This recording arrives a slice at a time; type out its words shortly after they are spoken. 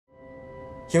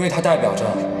因为它代表着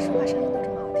说话声音都这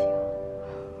么好听。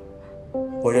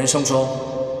我人生中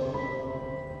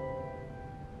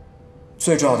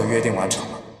最重要的约定完成了。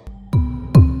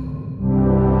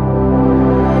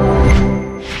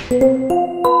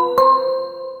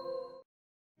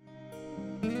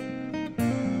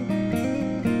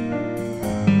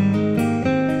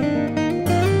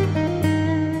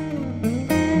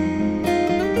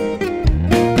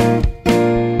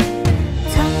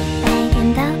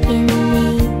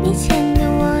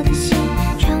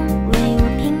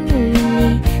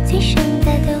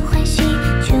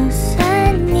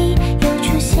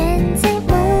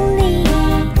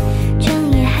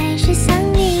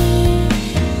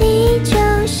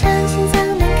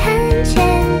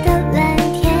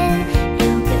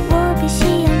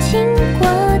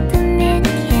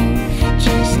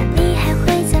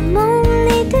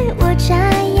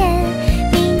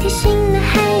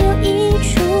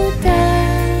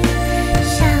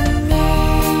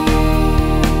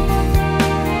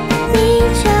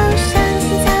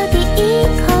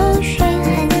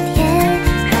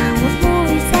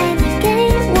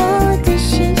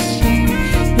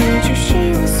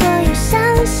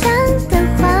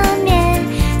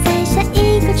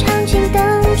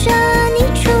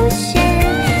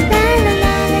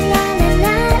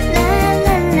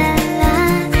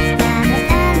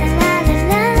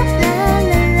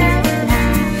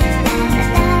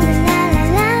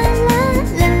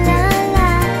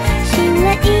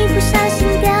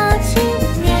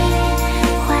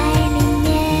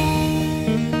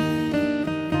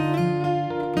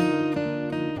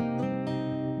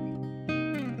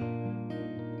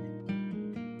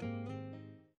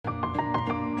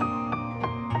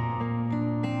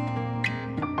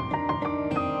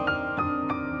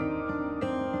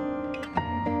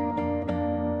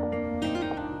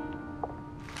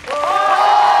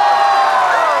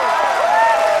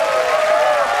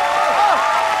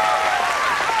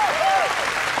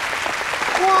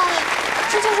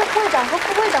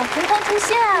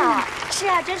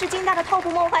 真是京大的 top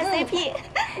梦幻 CP，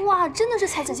哇，真的是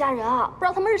才子佳人啊！不知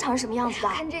道他们日常是什么样子的。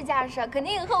看这架势，肯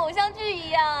定和偶像剧一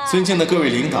样啊！尊敬的各位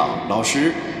领导、老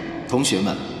师、同学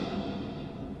们，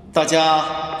大家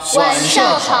晚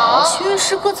上好。学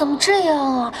师哥怎么这样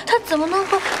啊？他怎么能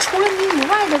和除了你以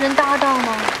外的人搭档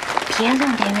呢？别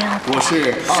弄点鸳鸯谱。我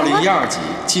是2012级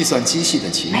计算机系的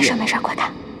秦月。没事，快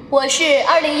看。我是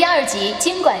2012级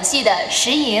经管系的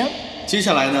石莹。接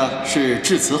下来呢是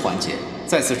致辞环节。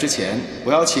 在此之前，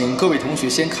我要请各位同学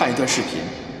先看一段视频。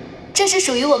这是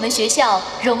属于我们学校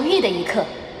荣誉的一刻，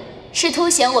是凸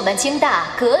显我们京大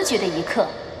格局的一刻，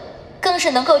更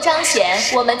是能够彰显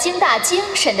我们京大精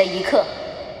神的一刻。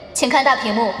请看大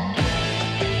屏幕。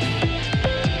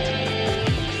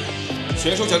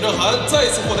选手蒋正涵再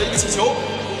次获得一个气球，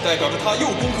代表着他又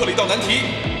攻克了一道难题。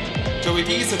这位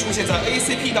第一次出现在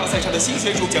ACP 大赛上的新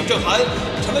选手蒋正涵，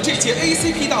成了这届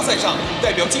ACP 大赛上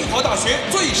代表清华大学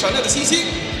最闪亮的新星。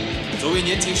作为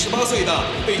年仅18岁的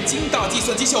被京大计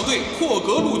算机校队破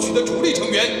格录取的主力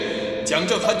成员，蒋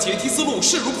正涵解题思路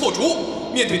势如破竹，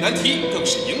面对难题更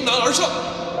是迎难而上。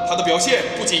他的表现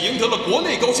不仅赢得了国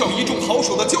内高校一众好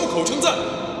手的交口称赞，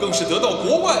更是得到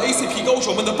国外 ACP 高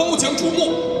手们的褒奖瞩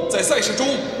目，在赛事中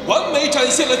完美展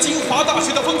现了清华大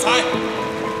学的风采。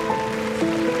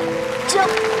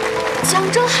 蒋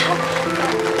正涵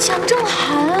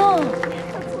啊！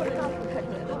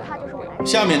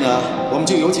下面呢，我们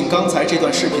就有请刚才这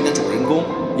段视频的主人公，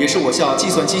也是我校计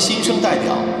算机新生代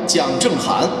表蒋正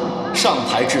涵上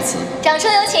台致辞。掌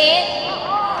声有请！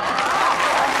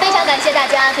非常感谢大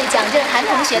家对蒋正涵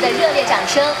同学的热烈掌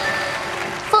声。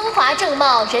风华正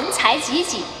茂，人才济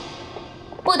济。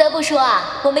不得不说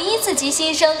啊，我们1次级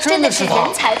新生真的是人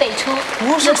才辈出，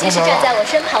尤其是站在我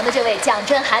身旁的这位蒋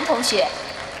正涵同学。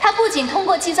 他不仅通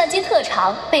过计算机特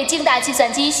长被京大计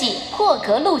算机系破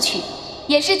格录取，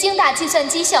也是京大计算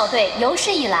机校队有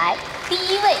史以来第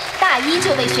1位大一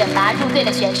就被选拔入队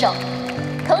的选手。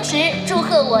同时，祝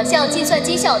贺我校计算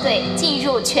机校队进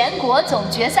入全国总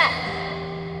决赛，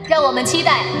让我们期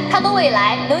待他们未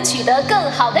来能取得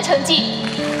更好的成绩。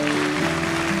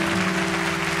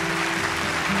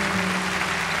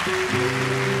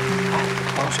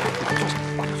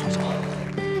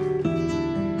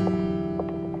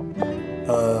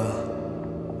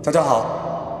大家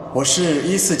好，我是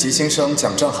14级新生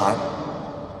蒋正涵。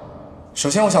首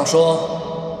先，我想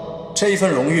说，这一份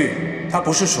荣誉它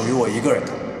不是属于我一个人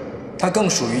的，它更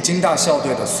属于京大校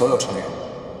队的所有成员。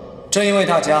正因为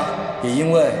大家，也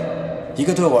因为一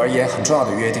个对我而言很重要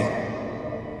的约定。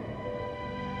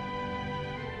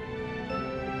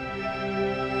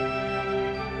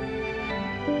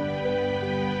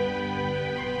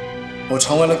我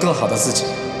成为了更好的自己。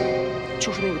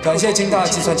感谢京大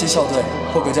计算机校队，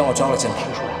霍格将我招了进来，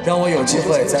让我有机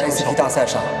会在 ACP 大赛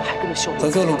上和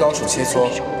各路高手切磋，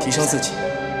提升自己。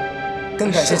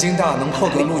更感谢京大能破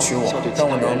格录取我，让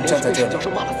我能站在这里，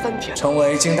成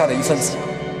为京大的一份子。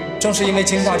正是因为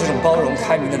京大这种包容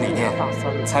开明的理念，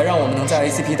才让我们能在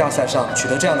ACP 大赛上取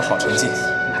得这样的好成绩。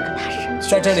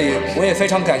在这里，我也非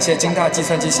常感谢京大计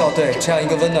算机校队这样一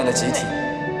个温暖的集体。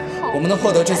我们能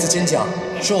获得这次金奖，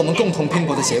是我们共同拼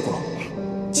搏的结果。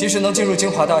其实能进入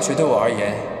清华大学对我而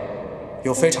言，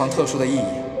有非常特殊的意义，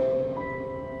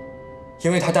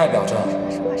因为它代表着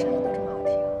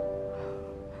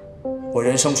我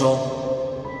人生中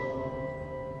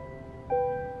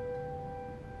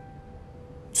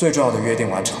最重要的约定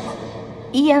完成了。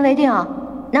一言为定啊，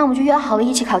那我们就约好了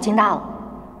一起考京大了。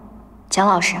蒋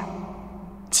老师，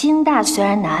京大虽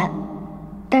然难，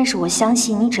但是我相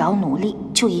信你只要努力，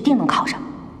就一定能考上。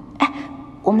哎，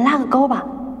我们拉个钩吧，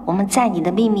我们在你的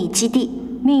秘密基地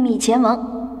秘密结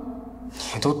盟。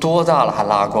你都多大了还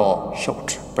拉钩？幼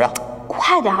稚！不要！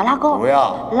快点拉钩！不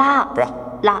要！拉！不要！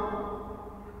拉！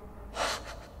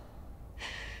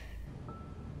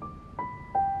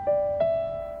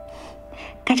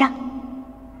开张！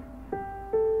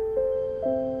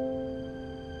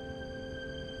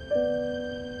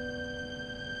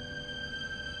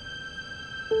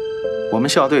我们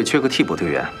校队缺个替补队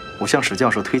员，我向史教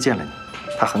授推荐了你，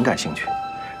他很感兴趣，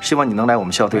希望你能来我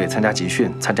们校队参加集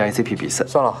训，参加 ACP 比赛。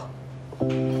算了，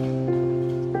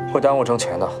会耽误挣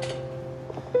钱的。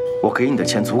我给你的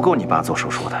钱足够你爸做手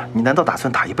术的，你难道打算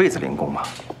打一辈子零工吗？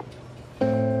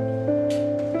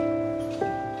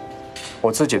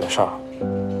我自己的事儿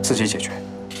自己解决。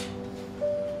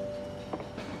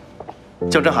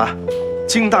蒋正涵，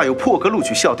京大有破格录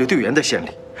取校队队员的先例，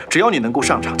只要你能够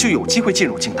上场，就有机会进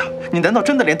入京大。你难道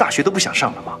真的连大学都不想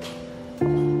上了吗？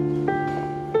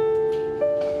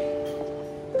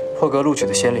破格录取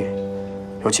的先例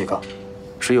有几个？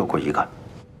只有过一个。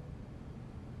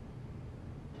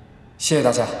谢谢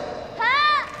大家。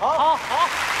好。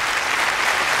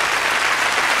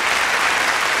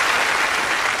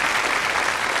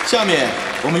下面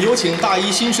我们有请大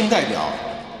一新生代表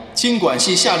经管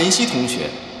系夏林希同学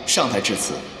上台致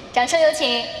辞。掌声有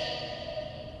请。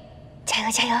加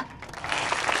油加油！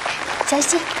加油！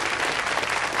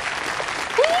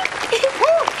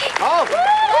好。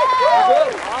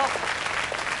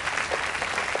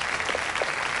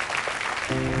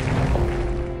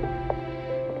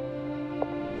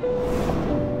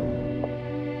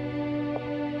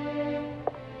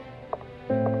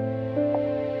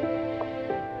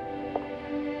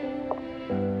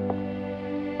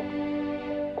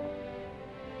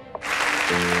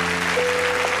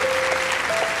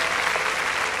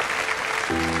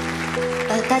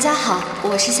大家好，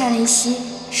我是夏林希，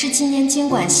是今年经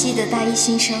管系的大一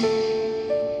新生。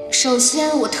首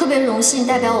先，我特别荣幸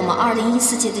代表我们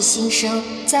2014届的新生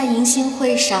在迎新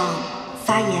会上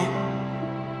发言。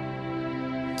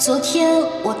昨天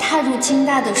我踏入京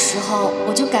大的时候，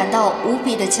我就感到无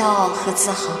比的骄傲和自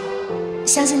豪，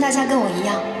相信大家跟我一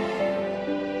样。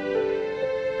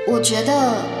我觉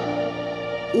得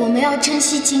我们要珍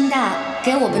惜京大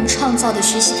给我们创造的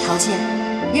学习条件，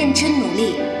认真努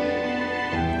力，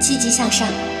积极向上。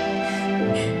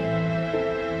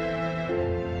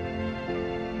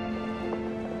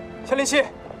夏林希，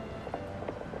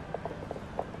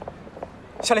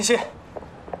夏林希，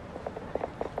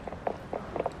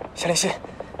夏林希，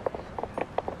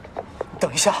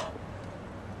等一下。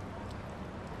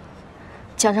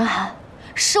蒋正涵，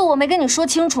是我没跟你说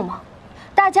清楚吗？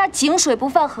大家井水不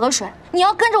犯河水，你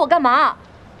要跟着我干嘛？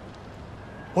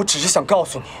我只是想告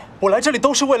诉你，我来这里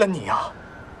都是为了你啊。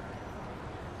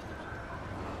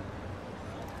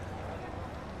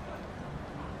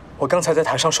我刚才在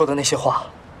台上说的那些话，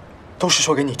都是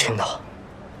说给你听的。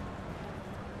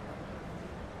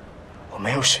我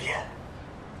没有食言，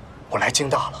我来京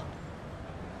大了。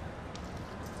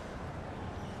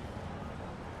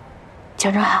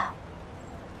蒋正涵，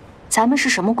咱们是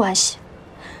什么关系？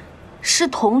是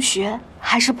同学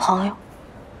还是朋友？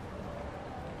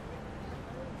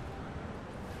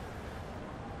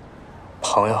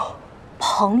朋友。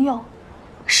朋友，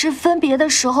是分别的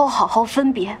时候好好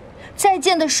分别，再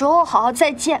见的时候好好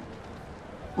再见。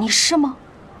你是吗？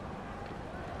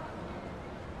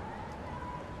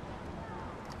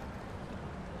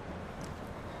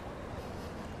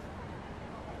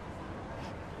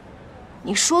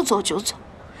你说走就走，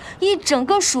一整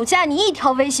个暑假你一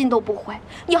条微信都不回，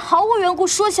你毫无缘故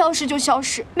说消失就消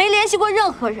失，没联系过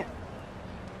任何人。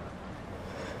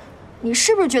你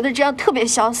是不是觉得这样特别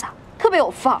潇洒，特别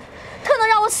有范儿，特能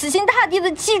让我死心塌地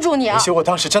的记住你啊！林夕，我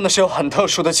当时真的是有很特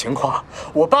殊的情况，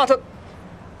我爸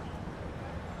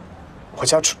我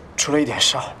家出了一点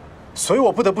事儿，所以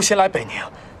我不得不先来北宁。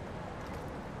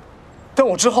但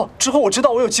我之后我知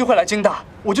道我有机会来京大，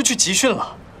我就去集训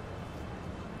了。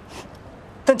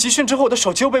但集训之后，我的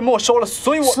手机又被没收了，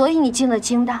所以你进了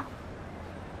京大，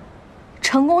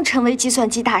成功成为计算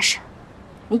机大神，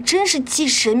你真是既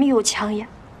神秘又抢眼。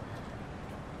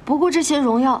不过这些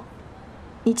荣耀，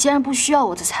你既然不需要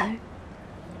我的参与，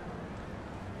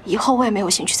以后我也没有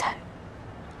兴趣参与。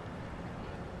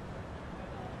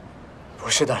不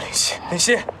是的，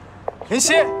林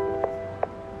夕。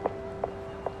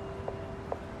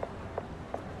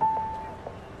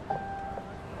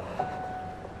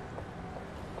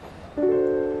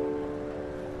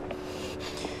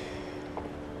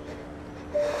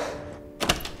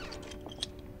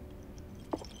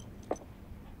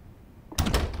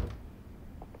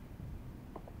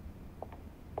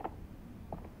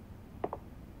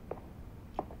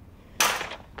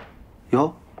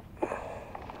哟，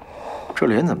这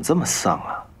脸怎么这么丧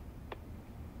啊？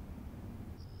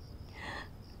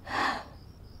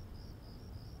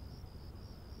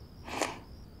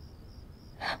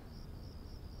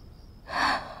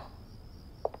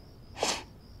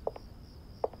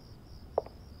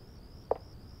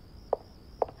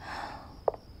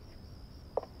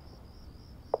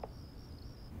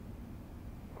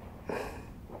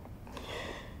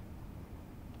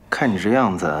看你这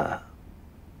样子。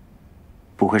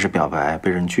不会是表白被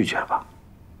人拒绝吧？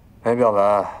没表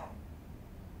白，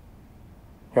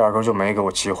压根就没给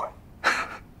我机会。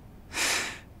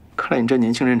看来你这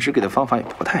年轻人只给的方法也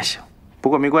不太行。不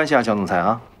过没关系啊，蒋总裁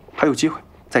啊，还有机会，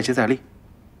再接再厉。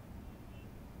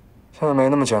现在没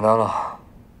那么简单了。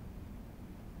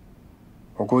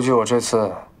我估计我这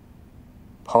次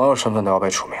朋友身份都要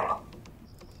被除名了。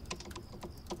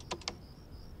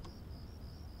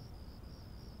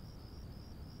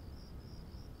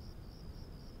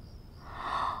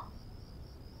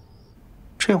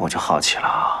这我就好奇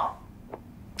了，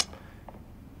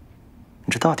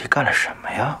你这到底干了什么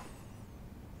呀？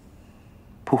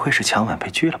不会是强吻被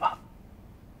拒了吧？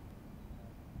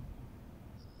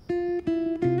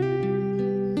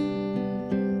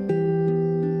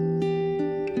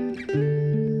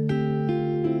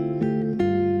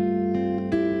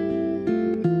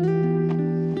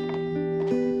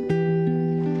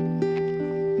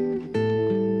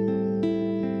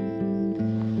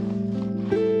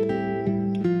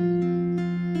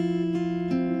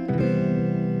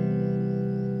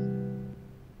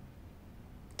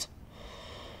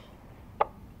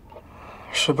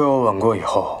是被我吻过以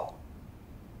后，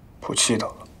不记得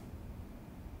了。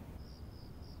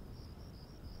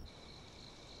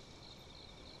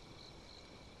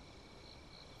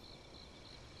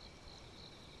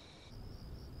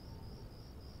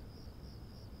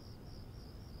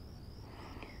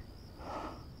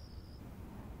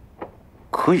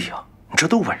可以啊，你这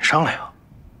都吻上了呀。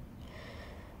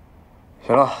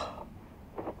行了，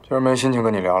今儿没心情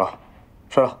跟你聊了，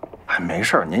睡了。哎，没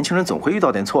事儿，年轻人总会遇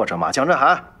到点挫折嘛。蒋振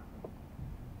涵，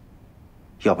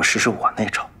要不试试我那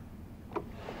招？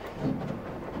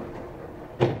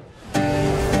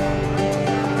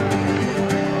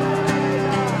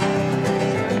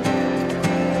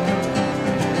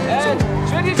哎，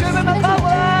学弟学妹们看过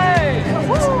来！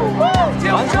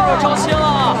完事了，招新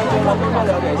了，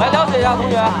来了解一下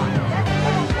同学。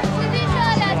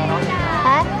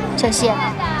哎，小希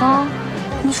啊。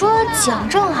你说蒋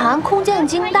正涵空降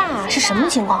京大是什么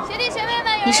情况？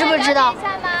你是不是知道？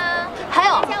还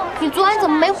有，你昨晚怎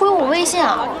么没回我微信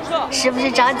啊？是不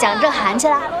是找蒋正涵去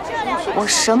了？我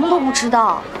什么都不知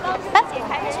道。哎，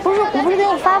不是，我不是给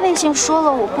你发微信说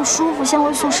了我不舒服，先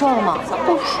回宿舍了吗？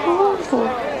不舒服？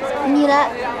你来？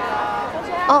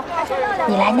哦，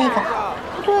你来那个？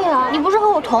对呀，你不是和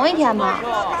我同一天吗？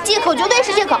借口绝对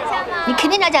是借口，你肯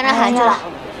定找蒋正涵去了。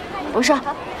不是。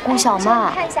顾小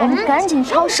曼，我们赶紧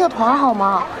挑社团好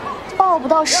吗？报不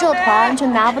到社团就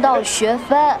拿不到学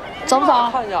分，走不走？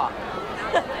看一下。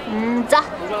走。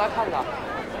同学来看看。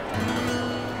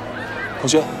同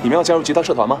学，你们要加入吉他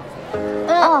社团吗？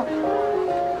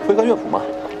会个乐谱吗？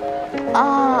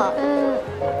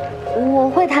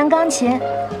我会弹钢琴。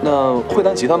那会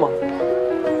弹吉他吗？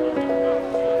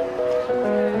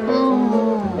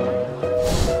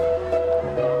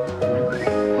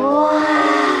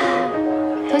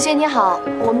同学你好，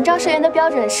我们招生员的标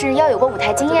准是要有过舞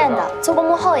台经验的，做过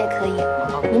幕后也可以。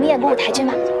你们演过舞台剧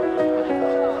吗？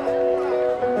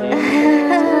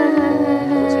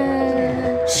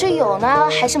是有呢，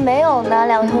还是没有呢？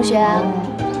两位同学。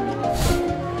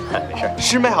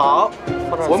师妹好，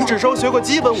我们只收学过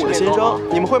基本舞的新生，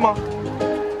你们会吗？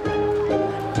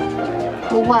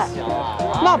不会。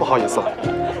那不好意思了。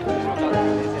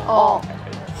哦。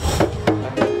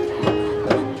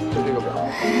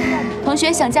同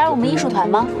学想加入我们艺术团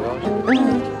吗？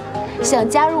想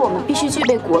加入我们必须具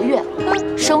备国乐、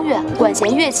声乐、管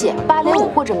弦乐器、芭蕾舞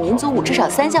或者民族舞至少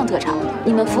3项特长。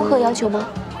你们符合要求吗？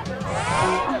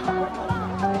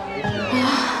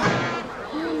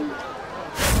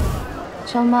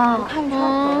小妈，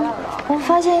我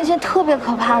发现一件特别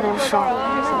可怕的事儿，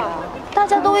大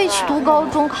家都一起读高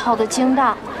中，考的京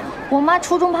大，我妈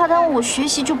初中怕耽误我学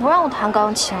习，就不让我弹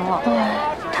钢琴了。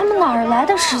他们哪儿来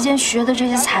的时间学的这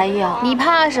些才艺啊？你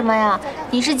怕什么呀？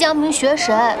你是江平学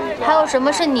神，还有什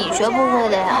么是你学不会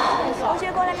的呀？同学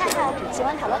过来看看，喜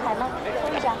欢塔罗牌吗？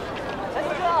队长，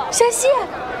小希，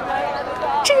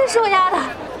这就是我要的。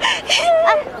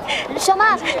哎，小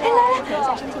妈，来，一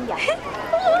下申请表。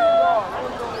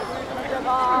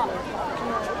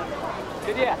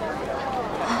姐姐，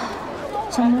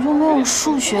怎么就没有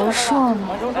数学社呢？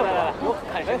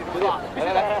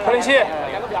何林希，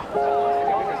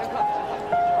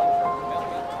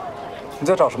你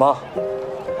在找什么？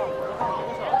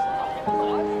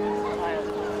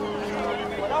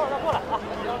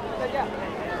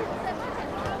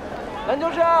篮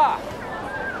球室。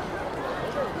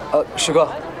师哥。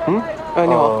哎，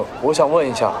你好。我想问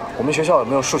一下，我们学校有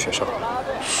没有数学社？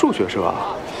数学社啊？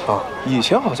以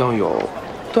前好像有，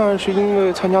但是因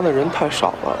为参加的人太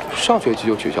少了，上学期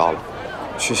就取消了。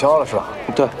取消了是吧？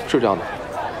对，是这样的。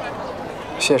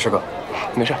谢谢师哥。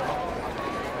没事。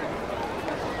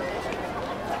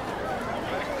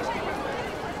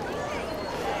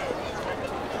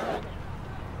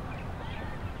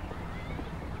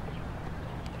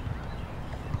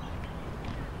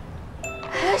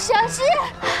小希，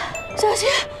小希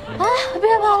啊！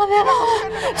别跑了，别跑了！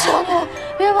求你了，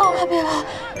别跑了，别跑了！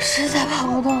实在跑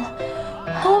不动了，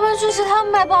我们去食堂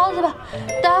买包子吧，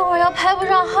待会儿要排不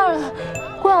上号了。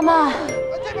顾小妈，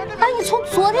哎，你从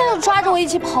昨天就抓着我一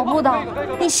起跑步的，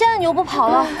你现在你又不跑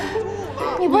了，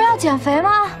你不是要减肥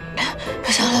吗？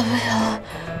不行了，不行了，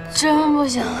真不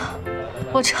行了！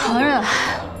我承认，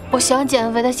我想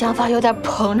减肥的想法有点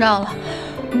膨胀了。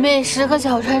美食和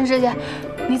小川之间。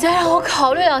你再让我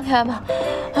考虑2天吧，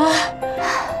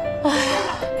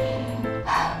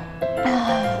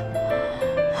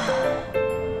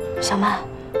小曼，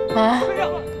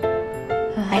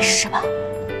没事吧？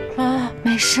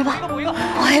没事吧？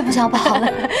我也不想跑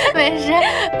了，没事，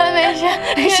没事，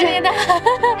没事的。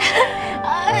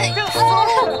哎，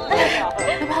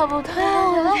跑不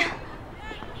动了。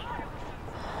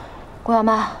顾小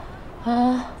妈，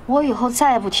我以后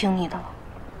再也不听你的了，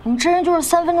你这人就是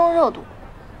3分钟热度。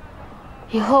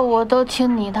以后我都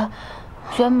听你的，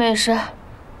选美食。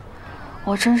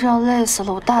我真是要累死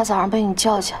了！我大早上被你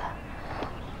叫起来，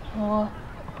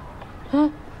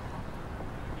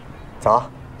咋？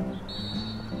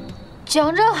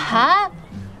蒋正寒，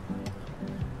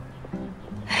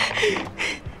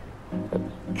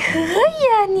可以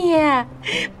啊你，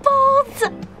包子，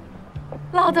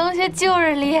老同学就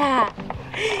是厉害。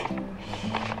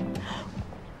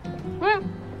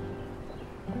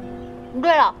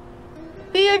对了。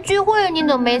毕业聚会你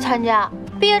怎么没参加？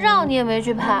毕业照你也没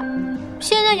去拍，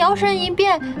现在摇身一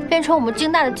变，变成我们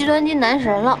京大的计算机男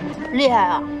神了，厉害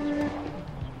啊！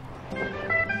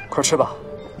快吃吧，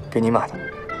给你买的。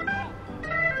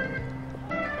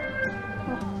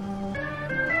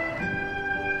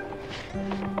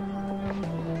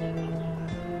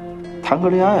谈个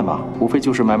恋爱嘛，无非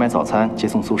就是买早餐、接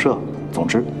送宿舍，总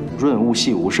之润物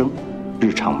细无声，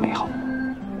日常美好。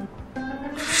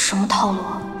什么套路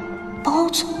啊？包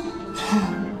子，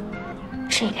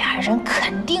这俩人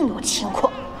肯定有情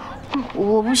况。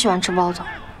我不喜欢吃包子，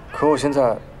可我现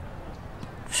在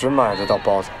只买得到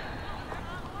包子，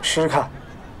试试看，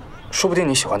说不定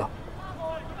你喜欢呢。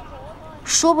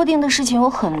说不定的事情有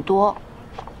很多，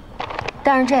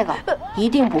但是这个一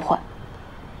定不会。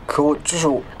可我就是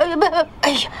我，哎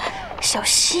呀，小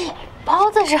希，包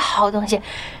子是好东西。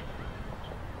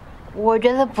我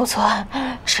觉得不错，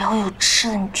只要有吃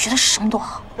的，你觉得什么都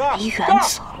好。没原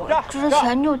则。之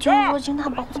前就听说京大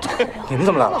包子特别好。你们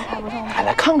怎么来了？还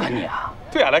来看看你啊？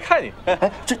对啊，来看你。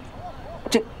哎，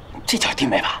这叫弟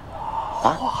妹吧？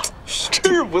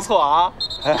真是不错啊！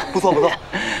哎，不错，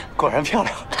果然漂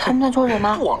亮。他们在做什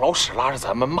么？不往老屎拉着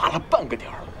咱们骂了半个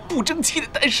点儿，不争气的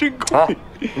单身狗。哎，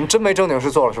你们真没正经事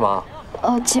做了是吗？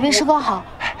几位师哥好。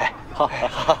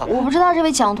我不知道这位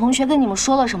蒋同学跟你们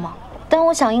说了什么。但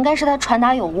我想应该是他传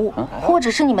达有误，或者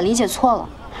是你们理解错了。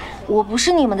我不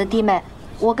是你们的弟妹，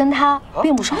我跟他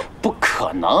并不熟。不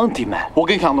可能，弟妹，我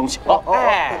给你看东西。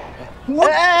不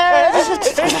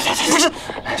是，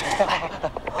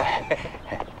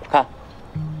看，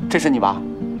这是你吧？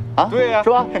啊，对呀，是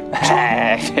吧？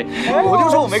哎，我就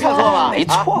说我没看错吧？没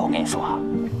错，我跟你说。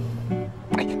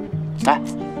哎，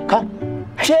看，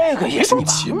这个也是你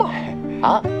吧？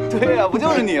啊，对呀，不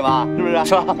就是你吗？是不是？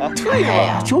是吧？对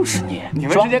呀，就是你。你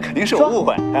们之间肯定是有误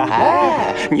会。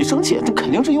哎，你生气，这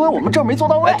肯定是因为我们这儿没做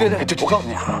到位。对，我告诉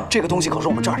你啊，这个东西可是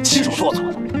我们这儿亲手做的。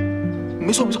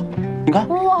没错。你看，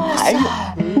哇塞，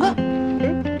你看，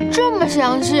这么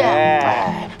详细。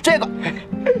哎，这个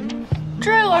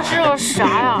是个啥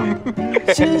呀？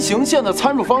新形线的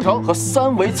参数方程和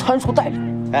3维参数代理。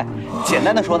哎，简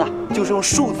单的说呢，就是用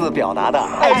数字表达的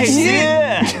爱心。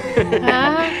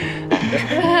啊！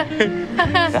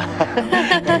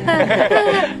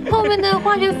后面的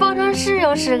化学方程式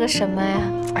又是个什么呀？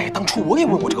哎，当初我也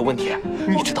问过这个问题，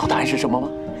你知道答案是什么吗？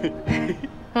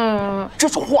这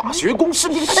是化学公式。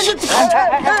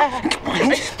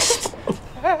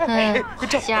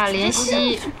夏林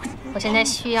希，我现在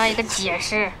需要一个解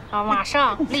释啊！马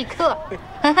上，立刻！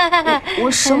我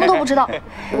什么都不知道，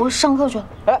我上课去了。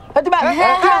哎，对吧？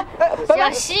小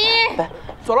希，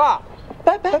走了，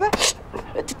拜。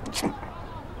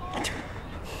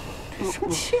生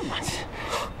气嘛你？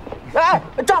哎，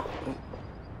张。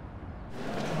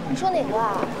你说哪个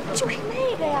啊？就是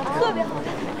那个呀，特别好看，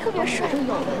特别帅。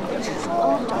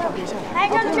说哎，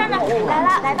这儿呢，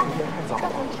来吧。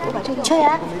秋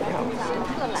妍，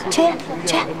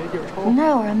你那儿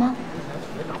有人吗？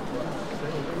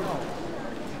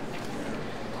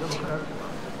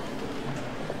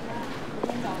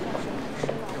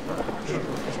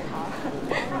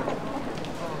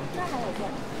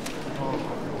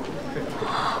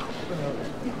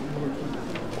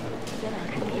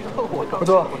快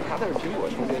坐。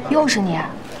又是你？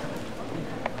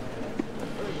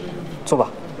坐吧。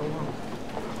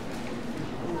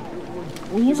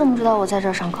你怎么知道我在这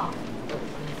儿上课？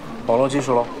网络技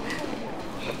术喽。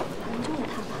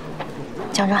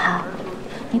蒋正涵，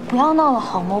你不要闹了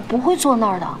好吗？我不会坐那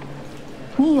儿的。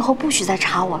你以后不许再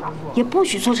查我了，也不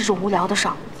许做这种无聊的事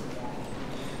儿。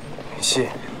林希，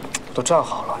都站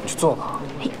好了，你去坐吧。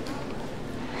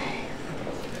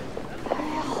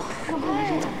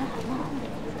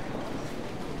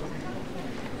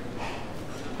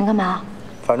你干嘛？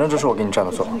反正这是我给你占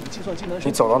的座，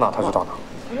你走到哪他就到哪。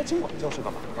他来经管教室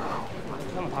干嘛？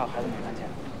那么他孩子没看见？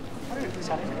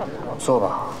坐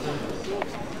吧，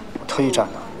我特意站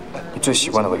的，你最习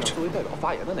惯的位置。作为代表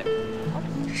发言的那个。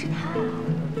是他啊，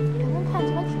刚刚看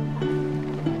起来挺快。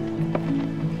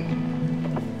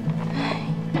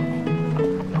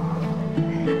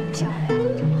漂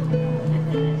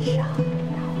亮，上。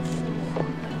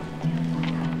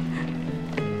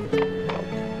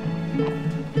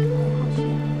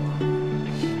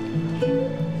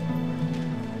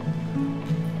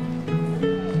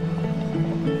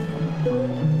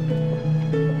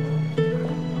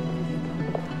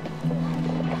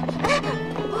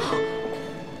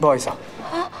不好意思啊。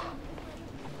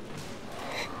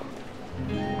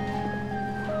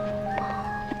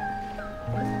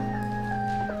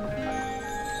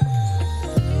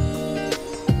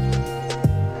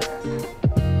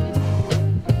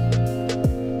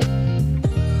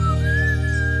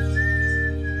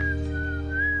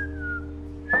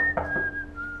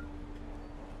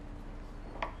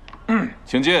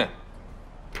请进。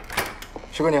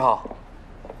师哥你好。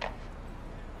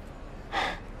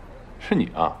是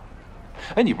你啊？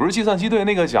哎，你不是计算机队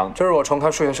那个讲？这是我重开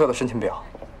数学社的申请表，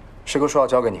师哥说要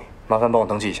交给你，麻烦帮我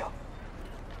登记一下。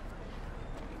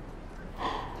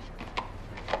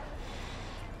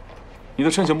你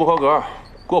的申请不合格，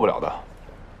过不了的，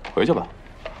回去吧。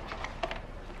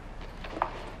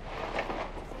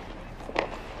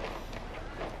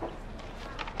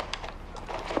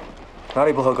哪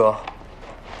里不合格？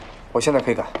我现在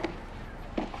可以改。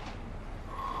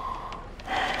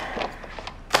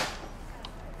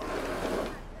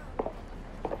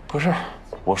不是，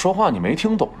我说话你没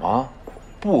听懂吗？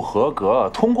不合格，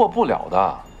通过不了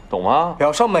的，懂吗？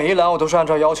表上每一栏我都是按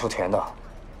照要求填的，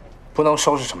不能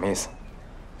收是什么意思？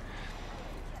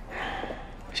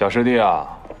小师弟啊，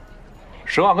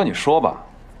实话跟你说吧，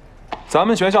咱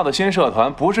们学校的新社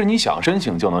团不是你想申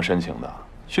请就能申请的。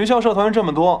学校社团这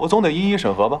么多，我总得一一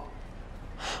审核吧。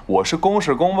我是公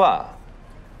事公办，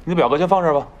你的表格先放这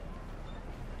儿吧，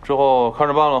之后看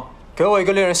着办喽。给我一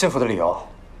个令人信服的理由，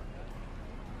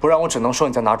不然我只能说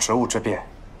你在拿职务之便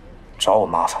找我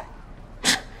麻烦。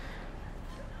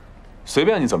随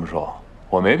便你怎么说，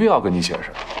我没必要跟你解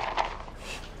释。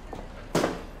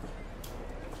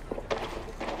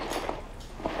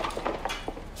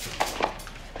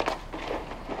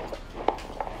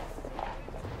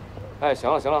哎，行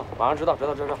了，马上知道。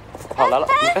好，来了。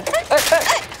哎，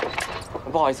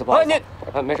不好意思，你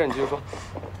没事，你继续说。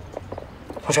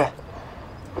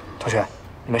同学，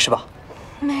你没事吧？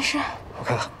没事。我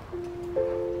看看。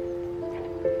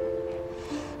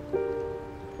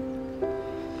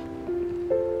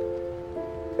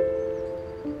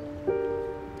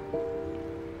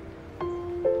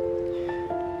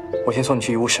我先送你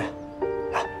去医务室。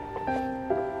来，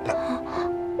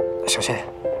小心点。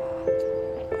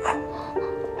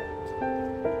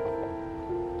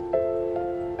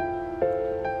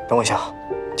等我一下，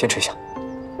坚持一下。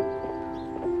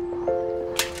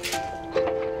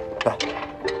来，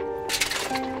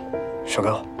手给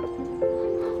我。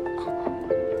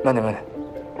慢点，慢点。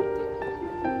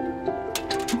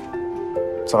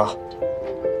走了，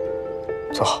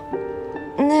坐好。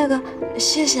那个，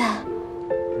谢谢。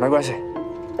没关系，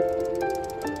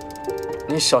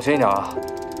你小心一点啊，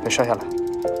别摔下来。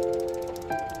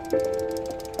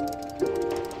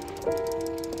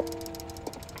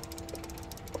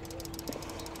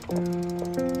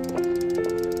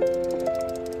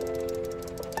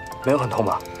没有很痛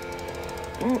吧？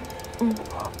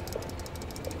好。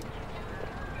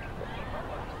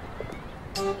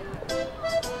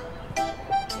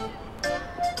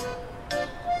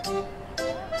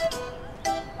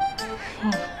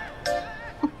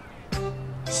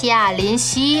夏林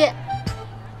希，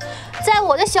在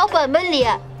我的小本本里，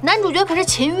男主角可是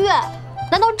秦月。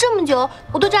难道这么久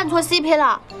我都站错 CP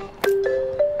了？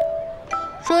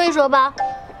说一说吧，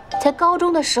在高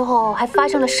中的时候还发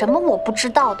生了什么我不知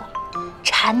道的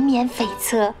缠绵悱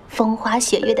恻、风花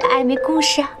雪月的暧昧故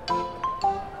事啊？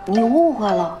你误会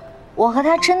了，我和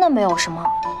他真的没有什么。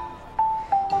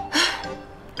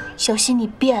小希，你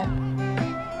变了，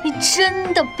你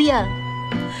真的变了。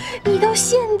你到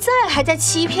现在还在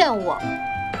欺骗我，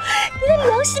你的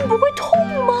良心不会痛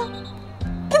吗？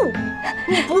不，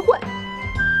你不会。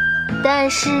但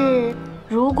是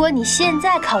如果你现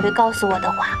在考虑告诉我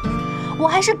的话，我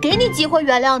还是给你机会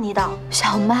原谅你的。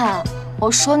小曼，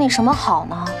我说你什么好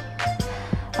呢？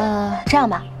这样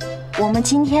吧，我们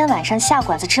今天晚上下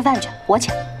馆子吃饭去，我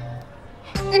请。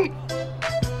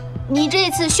你这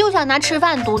次休想拿吃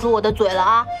饭堵住我的嘴了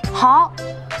啊！好，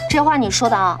这话你说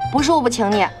的啊，不是我不请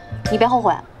你。你别后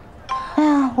悔。哎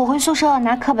呀，我回宿舍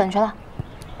拿课本去了。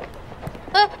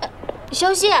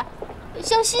小希，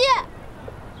小希，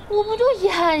我不就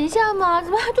演一下吗？怎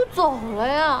么还就走了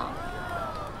呀？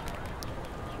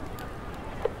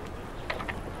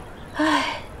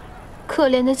唉，可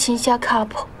怜的秦夏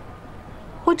couple，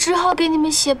 我只好给你们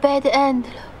写 bad end 了。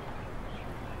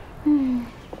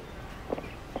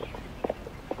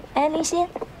哎，林希，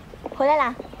回来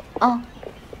啦？嗯。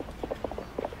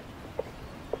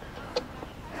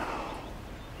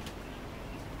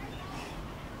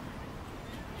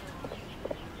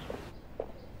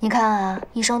你看啊，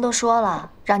医生都说了，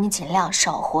让你尽量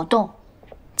少活动，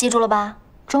记住了吧？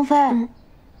庄飞，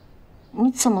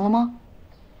你怎么了吗？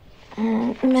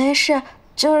没事，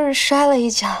就是摔了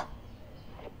一跤。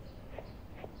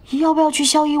要不要去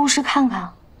校医务室看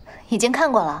看？已经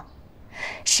看过了，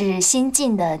是新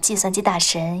晋的计算机大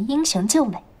神英雄救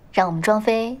美，让我们庄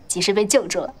飞及时被救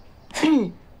住了。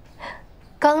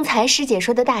刚才师姐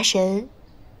说的大神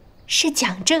是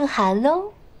蒋正寒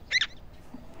喽。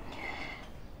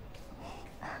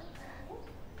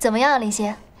怎么样，林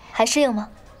希，还适应吗？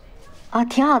啊，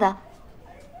挺好的。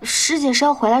师姐是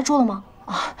要回来住了吗？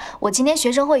啊，我今天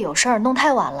学生会有事儿，弄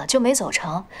太晚了就没走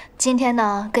成。今天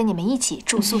呢，跟你们一起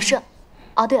住宿舍。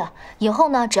哦，对了，以后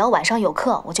呢，只要晚上有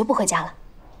课，我就不回家了。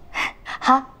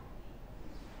好。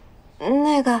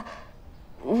那个，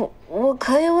我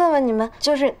可以问问你们，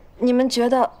就是你们觉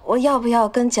得我要不要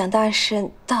跟蒋大师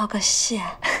道个谢？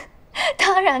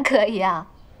当然可以啊。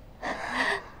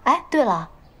哎，对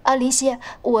了。林希，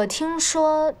我听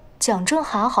说蒋正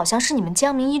寒好像是你们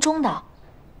江明一中的，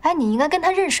哎，你应该跟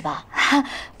他认识吧？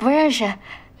不认识。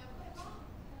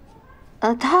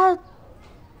他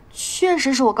确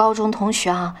实是我高中同学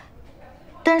啊，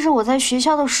但是我在学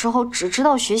校的时候只知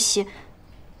道学习，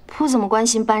不怎么关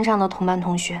心班上的同班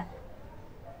同学，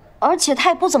而且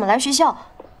他也不怎么来学校，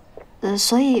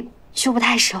所以就不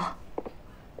太熟。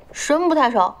什么不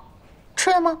太熟？吃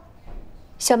了吗？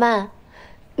小曼，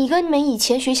你跟你们以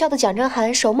前学校的蒋正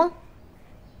寒熟吗？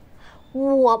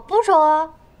我不熟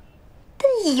啊，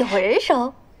但有人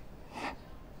熟。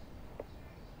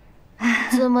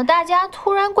怎么大家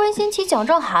突然关心起蒋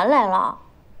正寒来了？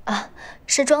啊，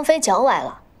是庄飞脚崴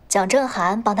了，蒋正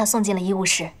寒帮他送进了医务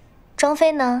室。庄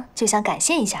飞呢就想感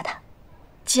谢一下他。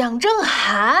蒋正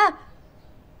寒，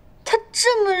他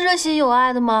这么热心有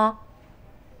爱的吗？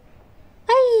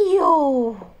哎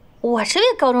呦！我这位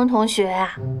高中同学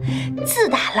啊，自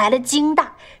打来了京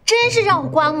大，真是让我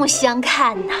刮目相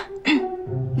看呐。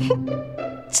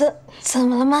怎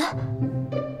么了吗？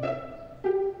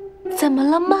怎么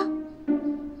了吗？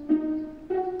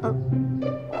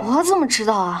我怎么知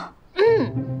道啊？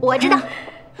我知道，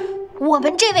我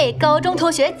们这位高中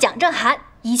同学蒋正涵，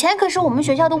以前可是我们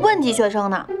学校的问题学生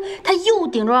呢。他又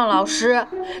顶撞老师，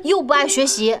又不爱学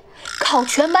习，考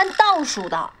全班倒数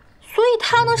的，所以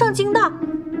他能上京大。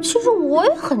其实我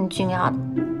也很惊讶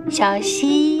的。小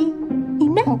溪，你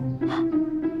呢？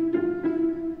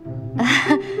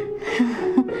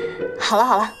好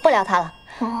了，不聊他了。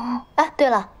对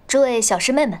了，诸位小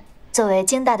师妹们，作为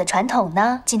京大的传统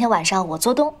呢，今天晚上我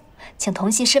做东，请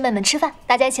同系师妹们吃饭，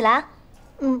大家一起来啊。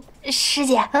师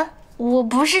姐我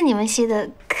不是你们系的，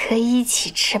可以一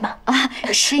起吃吗？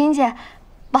石英姐，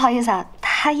不好意思啊，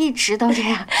她一直都这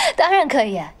样。当然可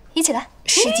以，一起来。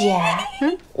师姐，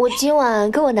我今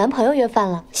晚跟我男朋友约饭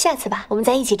了，下次吧，我们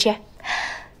再一起吃。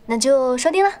那就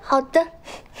说定了。好的，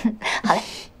好嘞。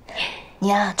你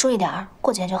呀，注意点儿，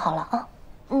过节就好了啊。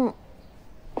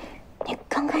你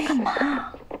刚刚干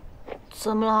嘛？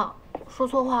怎么了？说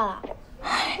错话了？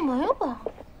没有吧？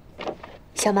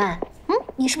小曼，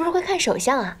你是不是会看手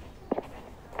相啊？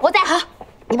我在。好，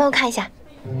你帮我看一下。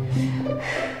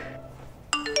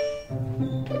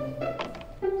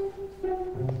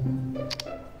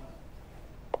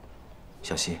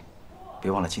小溪，别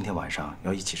忘了今天晚上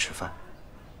要一起吃饭，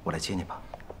我来接你吧。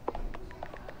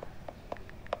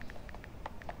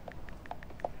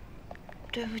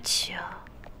对不起啊，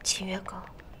秦月哥，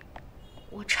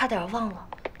我差点忘了，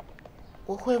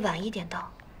我会晚一点到。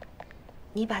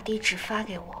你把地址发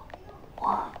给我，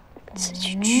我自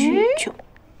己去就。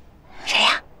谁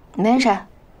呀？没谁。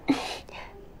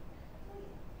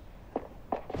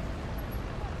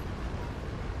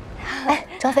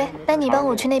张飞，那你帮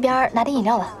我去那边拿点饮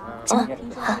料吧，行吗？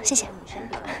好，谢谢。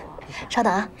稍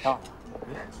等啊。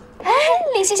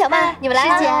林夕、小曼，你们来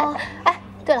了。师姐。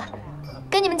对了，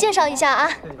跟你们介绍一下啊，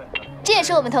这也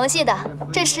是我们同系的，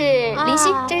这是林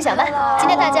夕，这是小曼，今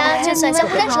天大家就算相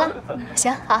互认识了。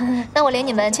行，好，那我领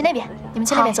你们去那边，你们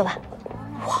去那边坐吧。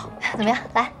哇，怎么样？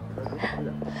来，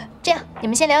这样你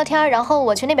们先聊聊天，然后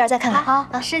我去那边再看看。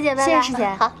好，师姐，拜拜。谢谢师姐。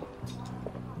好。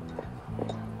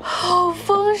好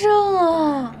丰盛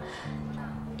啊，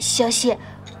小溪，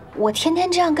我天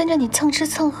天这样跟着你蹭吃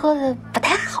蹭喝的不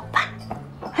太好吧？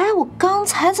我刚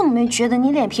才怎么没觉得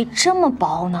你脸皮这么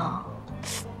薄呢？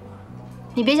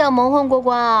你别想蒙混过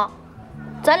关啊！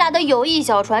咱俩的友谊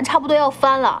小船差不多要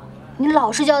翻了，你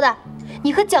老实交代，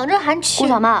你和蒋正涵去。顾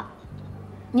小曼，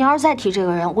你要是再提这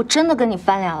个人，我真的跟你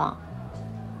翻脸了。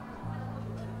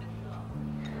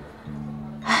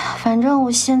反正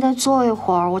我现在坐一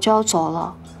会儿我就要走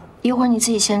了。一会儿你自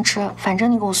己先吃，反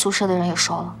正你跟我宿舍的人也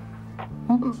说了。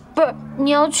不是，你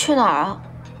要去哪儿啊？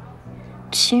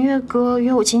秦月哥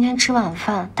约我今天吃晚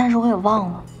饭，但是我也忘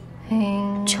了。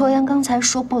秋妍刚才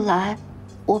说不来，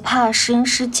我怕石英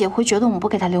师姐会觉得我们不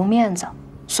给她留面子，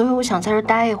所以我想在这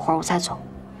待一会儿，我再走。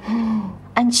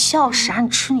你笑啥？你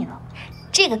吃你的。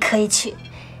这个可以去，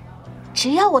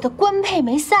只要我的官配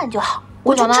没散就好，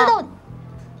我就知道。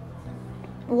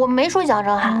我没说蒋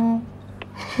正涵。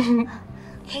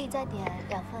可以再点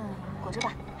2份果汁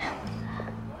吧。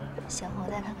行，我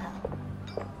再看看。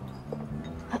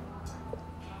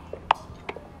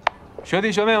学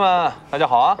弟学妹们，大家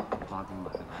好啊！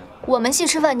我们系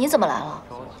吃饭，你怎么来了？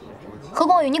何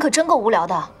光宇，你可真够无聊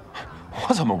的。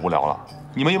我怎么无聊了？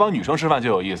你们一帮女生吃饭就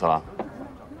有意思了。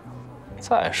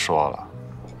再说了，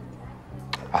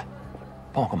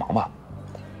帮我个忙吧，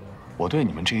我对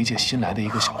你们这一届新来的一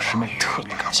个小师妹特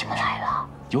别感兴趣，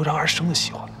油然而生的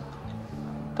喜欢。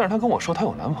但是她跟我说她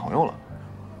有男朋友了，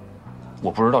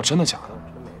我不知道真的假的。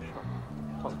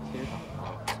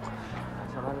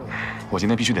我今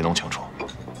天必须得弄清楚。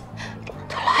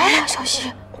他来了，小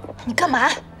溪，你干嘛？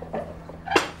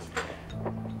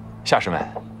夏师妹，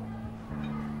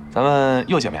咱们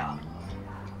又见面了。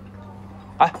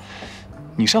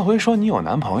你上回说你有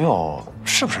男朋友，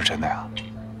是不是真的呀？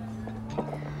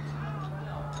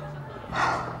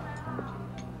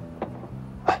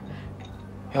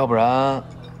要不然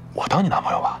我当你男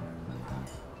朋友吧。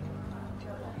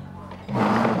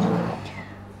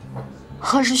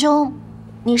何师兄，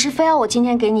你是非要我今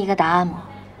天给你一个答案吗？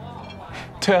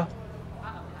对啊。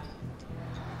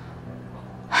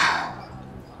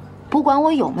不管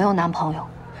我有没有男朋友，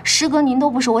师哥您都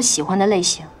不是我喜欢的类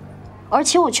型，而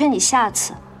且我劝你下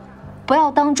次不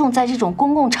要当众在这种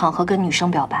公共场合跟女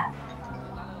生表白，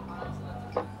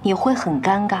你会很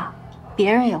尴尬，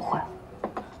别人也会。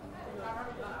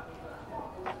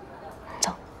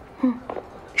走。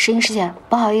石英师姐，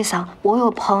不好意思啊，我有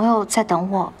朋友在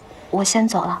等我，我先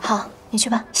走了。好，你去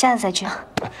吧，下次再去。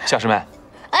夏师妹。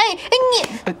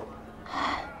你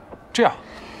这样，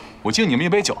我敬你们一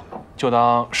杯酒，就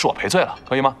当是我赔罪了，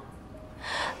可以吗？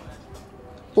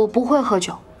我不会喝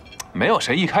酒。没有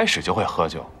谁一开始就会喝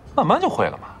酒，慢慢就会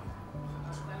了嘛。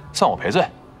算我赔罪。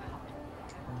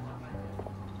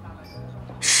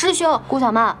师兄，顾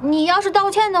小曼，你要是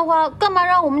道歉的话，干嘛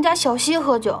让我们家小西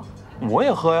喝酒？我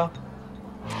也喝呀。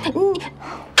你，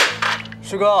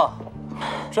师哥，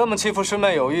这么欺负师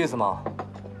妹有意思吗？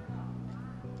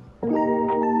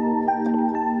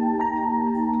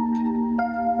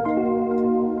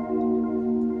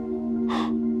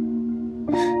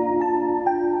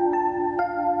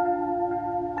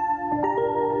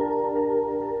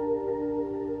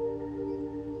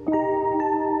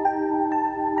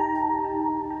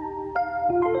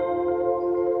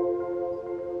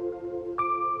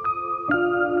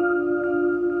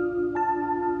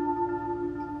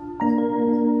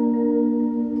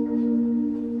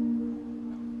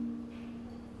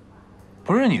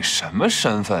不是你什么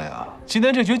身份啊？今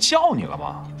天这局叫你了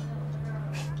吗？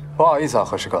不好意思啊，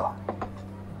何师哥，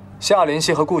夏林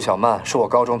希和顾小曼是我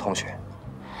高中同学。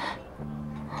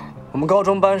我们高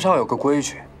中班上有个规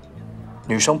矩，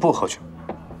女生不喝酒。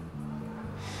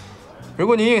如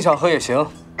果你硬想喝也行，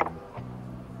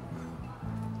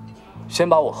先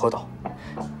把我喝倒。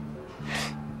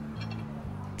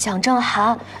蒋正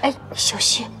寒，哎，小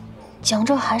西，蒋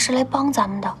正寒是来帮咱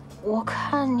们的，我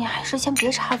看你还是先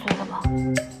别插嘴了吧。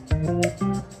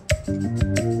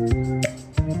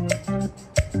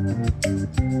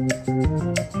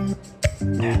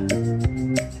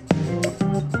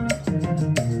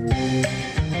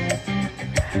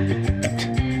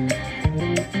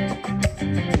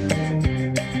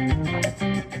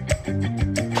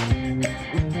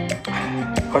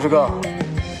何师哥，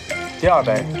第2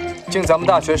杯，敬咱们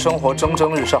大学生活蒸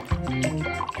蒸日上。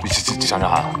蒋正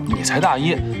寒，你才大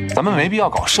一，咱们没必要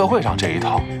搞社会上这一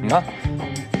套。你看，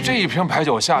这一瓶白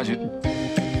酒下去，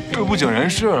就不省人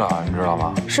事了，你知道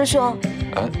吗？师兄，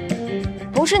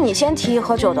不是你先提议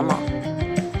喝酒的吗？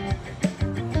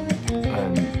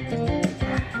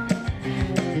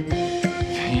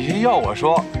要我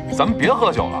说，咱们别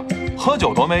喝酒了，喝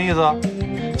酒多没意思啊！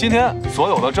今天所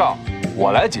有的账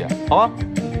我来结，好吗？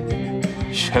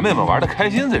学妹们玩得开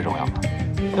心最重要嘛，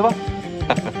对吧？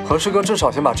何师哥，至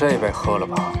少先把这一杯喝了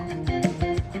吧，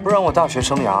不然我大学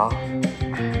生涯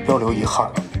要留遗憾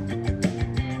了。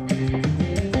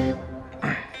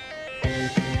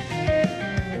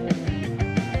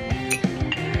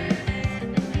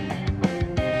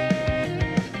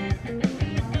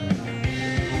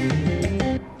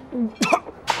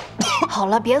好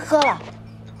了，别喝了。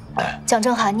蒋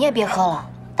正寒，你也别喝了，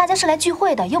大家是来聚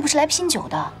会的，又不是来拼酒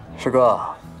的。师哥，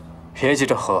别急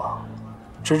着喝，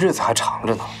这日子还长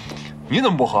着呢。你怎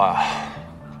么不喝啊？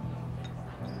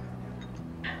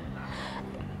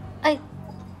哎，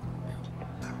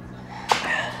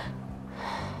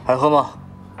还喝吗？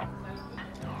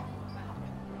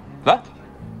来，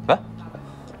来。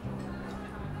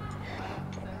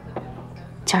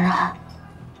蒋正寒，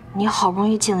你好不容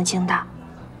易进了京大，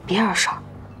别惹事儿。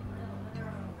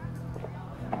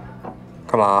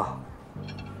干嘛？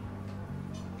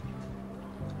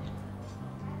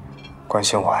关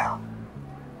心我呀？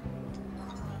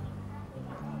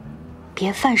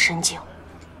别犯神经。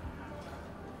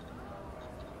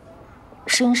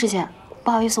诗英师姐，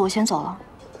不好意思，我先走了。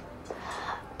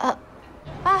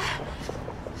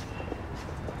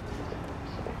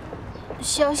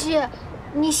小西，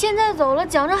你现在走了，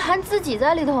蒋正寒自己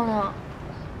在里头呢。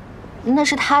那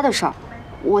是他的事儿，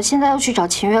我现在要去找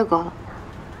秦月哥了。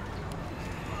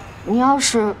你要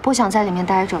是不想在里面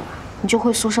待着，你就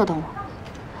回宿舍等我。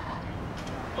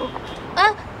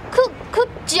哎，可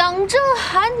蒋正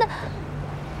寒的，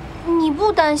你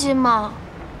不担心吗？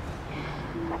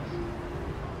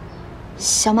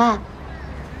小曼，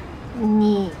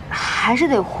你还是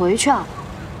得回去啊。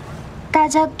大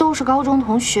家都是高中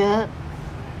同学，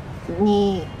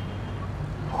你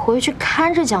回去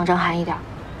看着蒋正寒一点，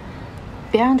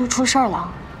别让他出事儿了。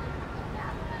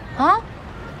啊？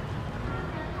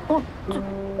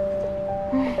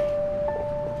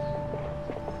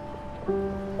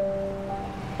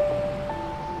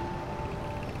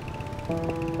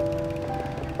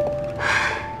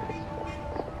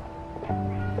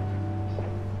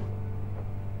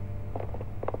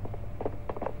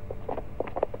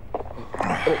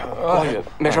王宇，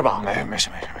没事吧？没事。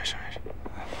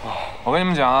我跟你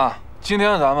们讲啊，今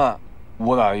天咱们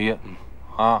5打1，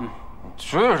啊，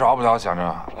绝对饶不了蒋正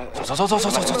寒。走。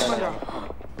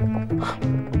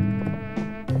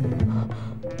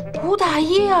 5打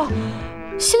1啊！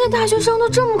现在大学生都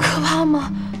这么可怕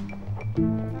吗？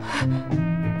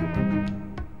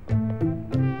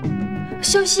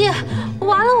小西，我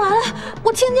完了完了！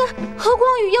我听见何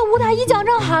光宇要武打一蒋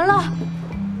正寒了。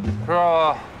是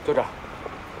啊，就这。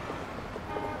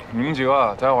你们几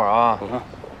个待会儿啊，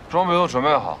装备都准备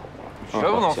好，绝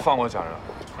不能放过蒋正，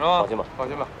是吧？放心吧，放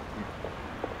心吧。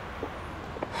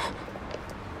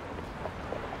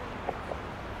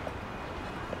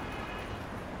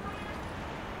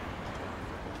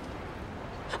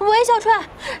喂，小川，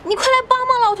你快来帮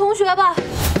帮老同学吧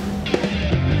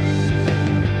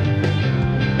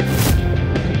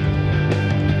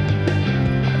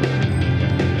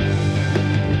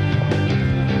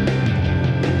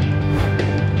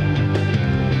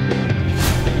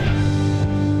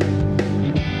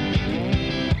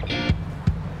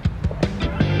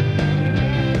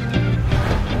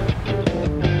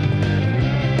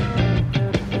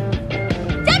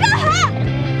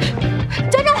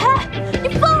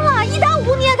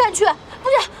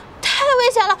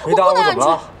！1打5怎么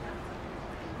了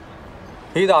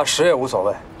？1打10也无所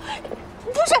谓。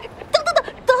不是，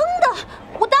等，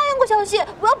我答应过小希，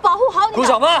我要保护好你。住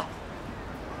手吧！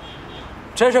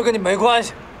这事跟你没关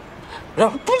系。让。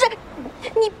不是，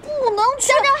你不能去。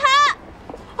蒋正寒，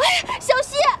哎，小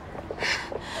希，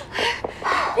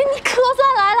你可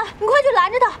算来了，你快去拦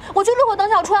着他，我去路口等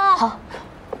小川啊。好。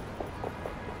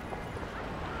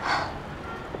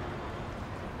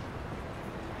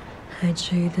还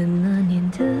记得那年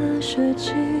的雪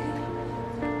季，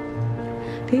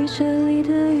比这里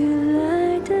的雨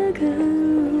来得更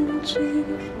无情，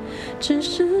只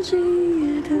是今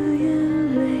夜的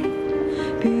眼泪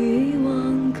比以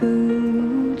往更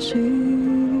无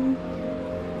情。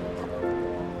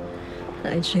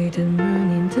还记得那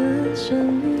年的相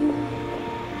遇，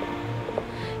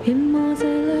淹没在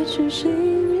来去行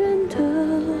人的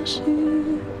细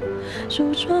雨，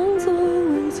就装作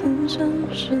未曾相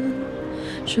识，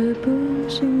却不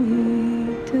经意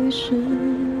对视，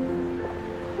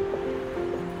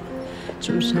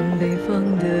就像北方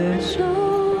的秋，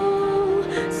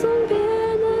送别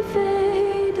南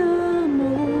飞的梦。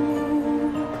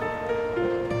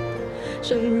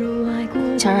正如爱过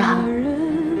的蒋正寒，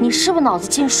你是不是脑子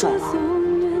进水了？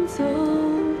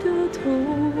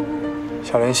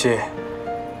夏林希，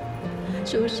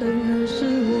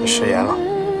你食言了。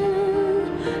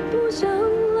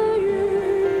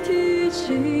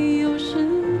有恃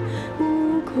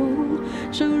无恐，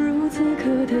正如此刻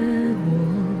的我，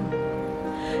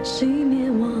熄灭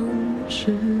往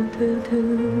事的灯。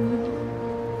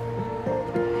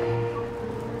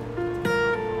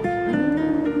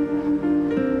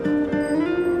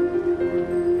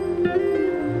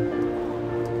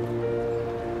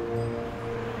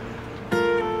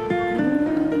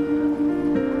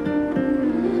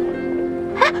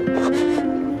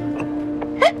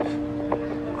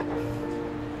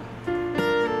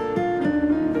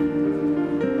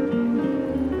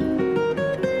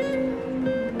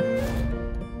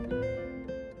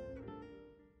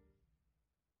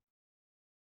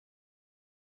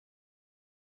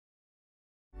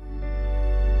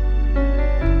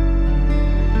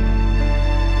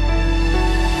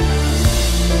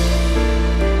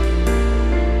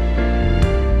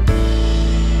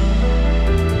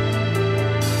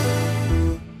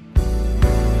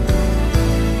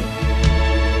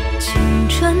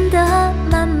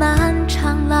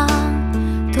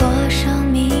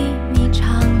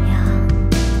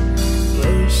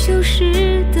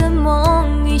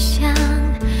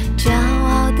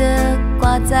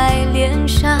在脸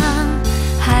上，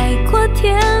海阔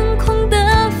天空的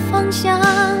方向，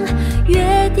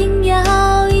约定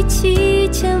要一起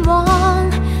前往，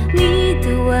你的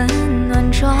温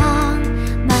暖装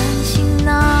满行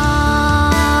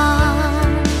囊，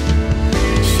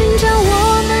寻找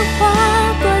我们划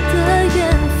过的远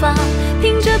方，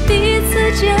凭着彼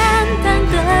此简单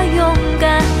的勇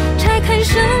敢，拆开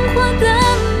生活的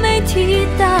每题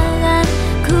答案，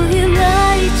苦与乐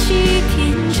一起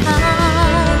品尝，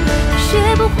学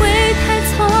不会太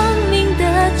聪明的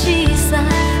计算，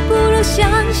不如相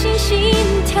信心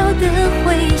跳的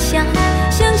回响，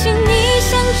相信你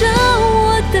想着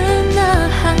我的呐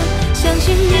喊，相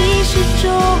信你始终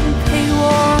陪我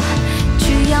去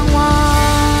仰望，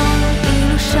一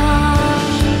路上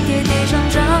跌跌撞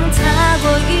撞，擦过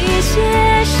一些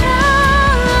伤，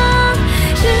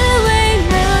只为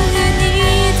能与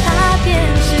你踏遍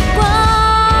时光，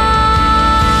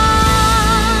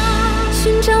寻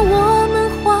找我们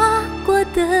划过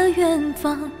的远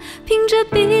方，凭着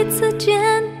彼此简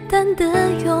单的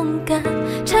勇敢，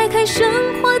拆开生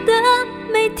活的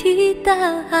每题答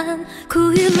案，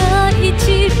苦与乐一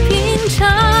起品尝，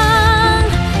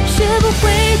学不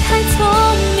会太聪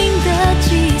明的计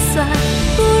算，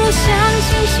不如相信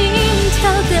心跳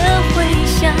的回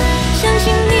响，相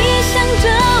信你想着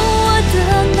我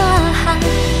的呐喊，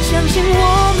相信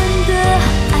我。